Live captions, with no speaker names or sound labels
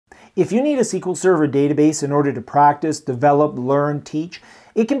If you need a SQL Server database in order to practice, develop, learn, teach,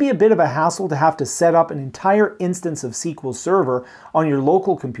 it can be a bit of a hassle to have to set up an entire instance of SQL Server on your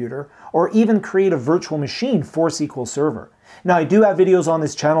local computer or even create a virtual machine for SQL Server. Now, I do have videos on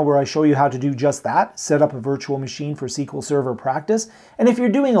this channel where I show you how to do just that, set up a virtual machine for SQL Server practice. And if you're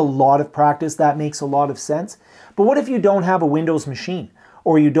doing a lot of practice, that makes a lot of sense. But what if you don't have a Windows machine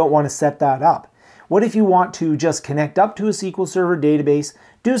or you don't want to set that up? What if you want to just connect up to a SQL Server database,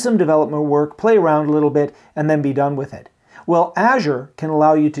 do some development work, play around a little bit, and then be done with it? Well, Azure can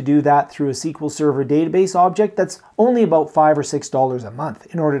allow you to do that through a SQL Server database object that's only about $5 or $6 a month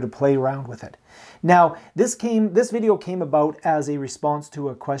in order to play around with it. Now, this video came about as a response to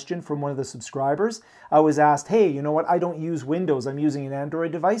a question from one of the subscribers. I was asked, hey, you know what, I don't use Windows, I'm using an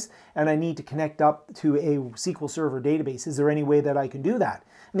Android device, and I need to connect up to a SQL Server database. Is there any way that I can do that?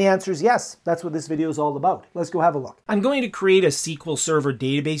 And the answer is yes. That's what this video is all about. Let's go have a look. I'm going to create a SQL Server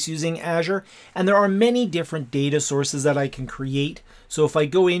database using Azure, and there are many different data sources that I can create. So if I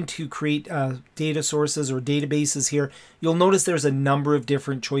go into create data sources or databases here, you'll notice there's a number of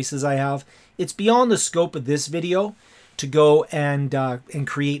different choices I have. It's beyond the scope of this video to go and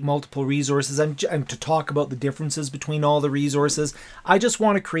create multiple resources and to talk about the differences between all the resources. I just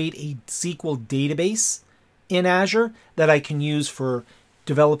want to create a SQL database in Azure that I can use for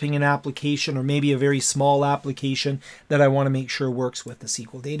developing an application or maybe a very small application that I want to make sure works with the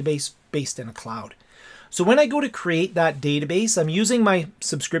SQL database based in a cloud. So when I go to create that database, I'm using my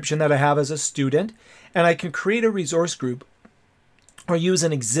subscription that I have as a student, and I can create a resource group or use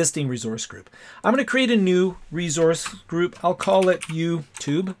an existing resource group. I'm going to create a new resource group. I'll call it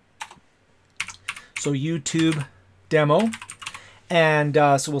YouTube. So YouTube demo. And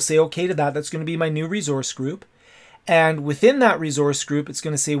so we'll say okay to that. That's going to be my new resource group. And within that resource group, it's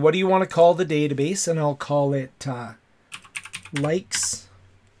going to say, what do you want to call the database? And I'll call it likes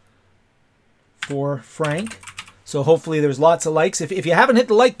for Frank. So hopefully there's lots of likes. If you haven't hit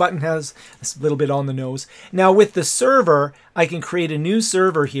the like button, it has a little bit on the nose. Now with the server, I can create a new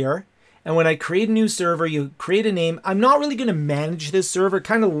server here. And when I create a new server, you create a name. I'm not really going to manage this server. It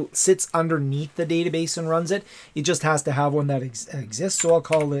kind of sits underneath the database and runs it. It just has to have one that exists. So I'll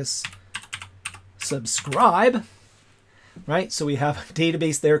call this subscribe. Right, so we have a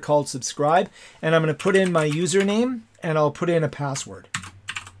database there called subscribe. And I'm going to put in my username and I'll put in a password.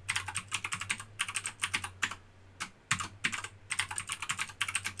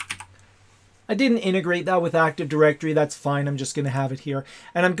 I didn't integrate that with Active Directory. That's fine. I'm just going to have it here.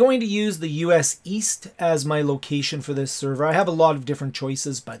 And I'm going to use the US East as my location for this server. I have a lot of different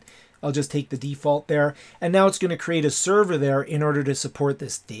choices, but I'll just take the default there. And now it's going to create a server there in order to support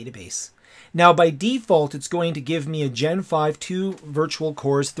this database. Now by default, it's going to give me a Gen 5 2 virtual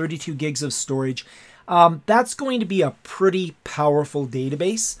cores, 32 gigs of storage. That's going to be a pretty powerful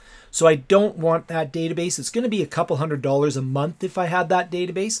database. So I don't want that database. It's going to be a couple $100 a month if I had that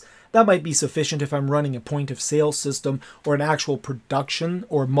database. That might be sufficient if I'm running a point of sale system or an actual production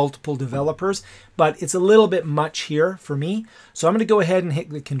or multiple developers, but it's a little bit much here for me. So I'm going to go ahead and hit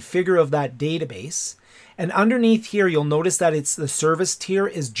the configure of that database. And underneath here, you'll notice that it's the service tier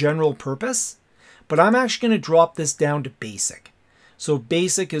is general purpose, but I'm actually going to drop this down to basic. So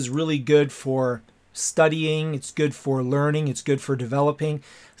basic is really good for studying. It's good for learning. It's good for developing.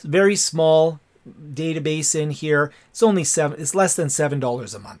 It's a very small database in here. It's only it's less than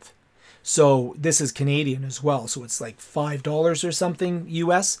 $7 a month. So this is Canadian as well. So it's like $5 or something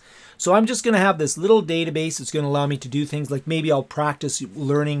US. So I'm just going to have this little database. It's going to allow me to do things like maybe I'll practice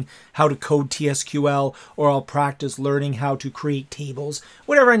learning how to code TSQL, or I'll practice learning how to create tables,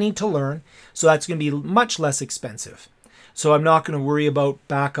 whatever I need to learn. So that's going to be much less expensive. So I'm not going to worry about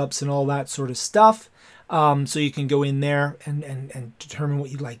backups and all that sort of stuff. So you can go in there and determine what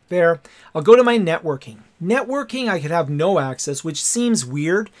you'd like there. I'll go to my networking. Networking, I could have no access, which seems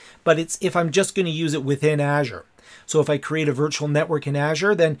weird, but it's if I'm just going to use it within Azure. So if I create a virtual network in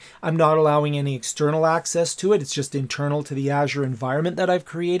Azure, then I'm not allowing any external access to it. It's just internal to the Azure environment that I've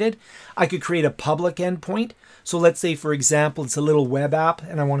created. I could create a public endpoint. So let's say, for example, it's a little web app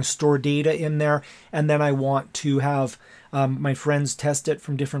and I want to store data in there, and then I want to have my friends test it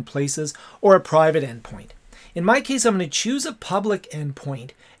from different places, or a private endpoint. In my case, I'm going to choose a public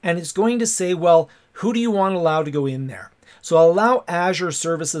endpoint, and it's going to say, well, who do you want to allow to go in there? So I'll allow Azure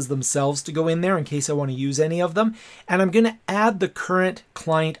services themselves to go in there in case I want to use any of them, and I'm going to add the current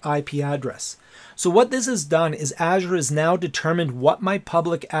client IP address. So what this has done is Azure has now determined what my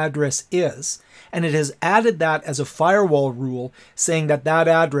public address is, and it has added that as a firewall rule, saying that that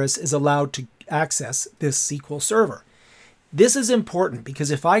address is allowed to access this SQL Server. This is important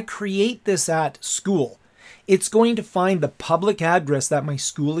because if I create this at school, it's going to find the public address that my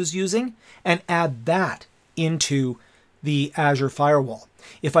school is using and add that into the Azure firewall.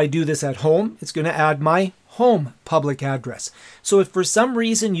 If I do this at home, it's going to add my home public address. So if for some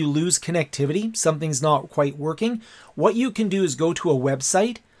reason you lose connectivity, something's not quite working, what you can do is go to a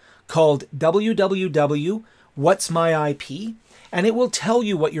website called www.whatsmyip, and it will tell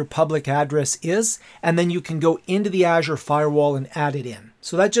you what your public address is, and then you can go into the Azure firewall and add it in.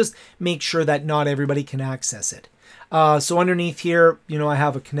 So that just makes sure that not everybody can access it. So underneath here, I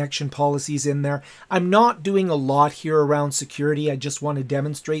have a connection policies in there. I'm not doing a lot here around security. I just want to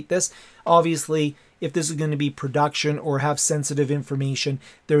demonstrate this. Obviously, if this is going to be production or have sensitive information,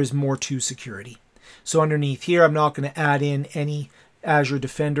 there is more to security. So underneath here, I'm not going to add in any Azure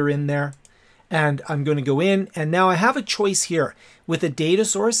Defender in there. And I'm going to go in, and now I have a choice here with a data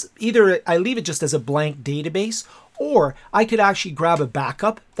source. Either I leave it just as a blank database, or I could actually grab a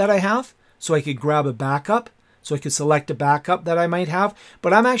backup that I have. So I could grab a backup. So I could select a backup that I might have,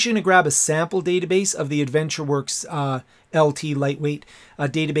 but I'm actually going to grab a sample database of the AdventureWorks LT lightweight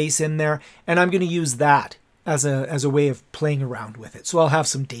database in there, and I'm going to use that as a way of playing around with it. So I'll have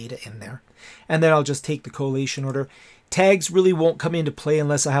some data in there, and then I'll just take the collation order. Tags really won't come into play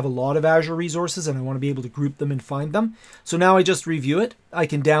unless I have a lot of Azure resources and I want to be able to group them and find them. So now I just review it. I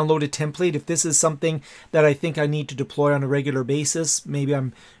can download a template if this is something that I think I need to deploy on a regular basis. Maybe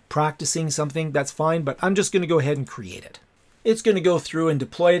I'm practicing something, that's fine, but I'm just going to go ahead and create it. It's going to go through and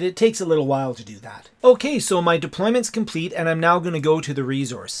deploy it. It takes a little while to do that. Okay, so my deployment's complete, and I'm now going to go to the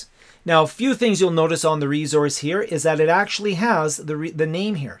resource. Now, a few things you'll notice on the resource here is that it actually has the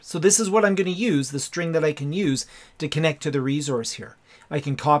name here. So this is what I'm going to use, the string that I can use to connect to the resource here. I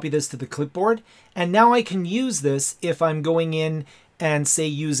can copy this to the clipboard, and now I can use this if I'm going in and, say,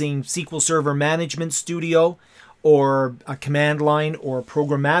 using SQL Server Management Studio, or a command line, or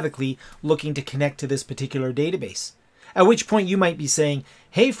programmatically looking to connect to this particular database. At which point you might be saying,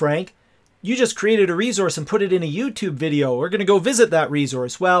 hey Frank, you just created a resource and put it in a YouTube video. We're going to go visit that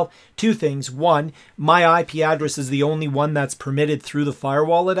resource. Well, two things. One, my IP address is the only one that's permitted through the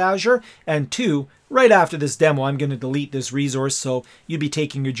firewall at Azure. And two, right after this demo, I'm going to delete this resource, so you'd be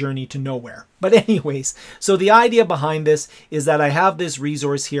taking your journey to nowhere. But anyways, so the idea behind this is that I have this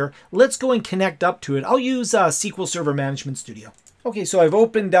resource here. Let's go and connect up to it. I'll use SQL Server Management Studio. Okay, so I've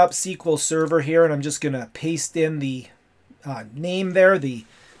opened up SQL Server here, and I'm just going to paste in the name there, the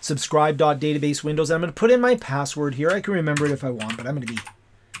subscribe.database windows. I'm going to put in my password here. I can remember it if I want, but I'm going to be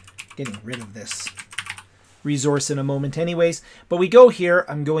getting rid of this resource in a moment anyways. But we go here.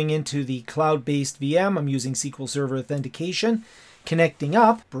 I'm going into the cloud-based VM. I'm using SQL Server Authentication, connecting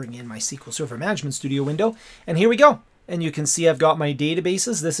up, bring in my SQL Server Management Studio window, and here we go. And you can see I've got my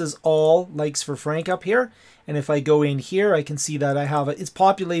databases. This is all likes for Frank up here. And if I go in here, I can see that I have it's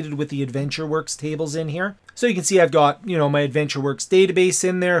populated with the AdventureWorks tables in here. So you can see I've got, my AdventureWorks database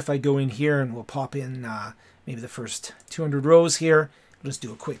in there. If I go in here and we'll pop in maybe the first 200 rows here, it'll just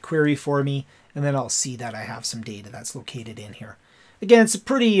do a quick query for me. And then I'll see that I have some data that's located in here. Again, it's a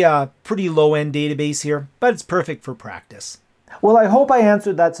pretty low-end database here, but it's perfect for practice. Well, I hope I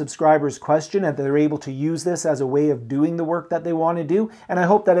answered that subscriber's question and they're able to use this as a way of doing the work that they want to do. And I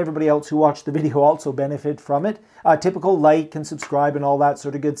hope that everybody else who watched the video also benefit from it. Typical like and subscribe and all that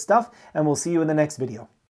sort of good stuff. And we'll see you in the next video.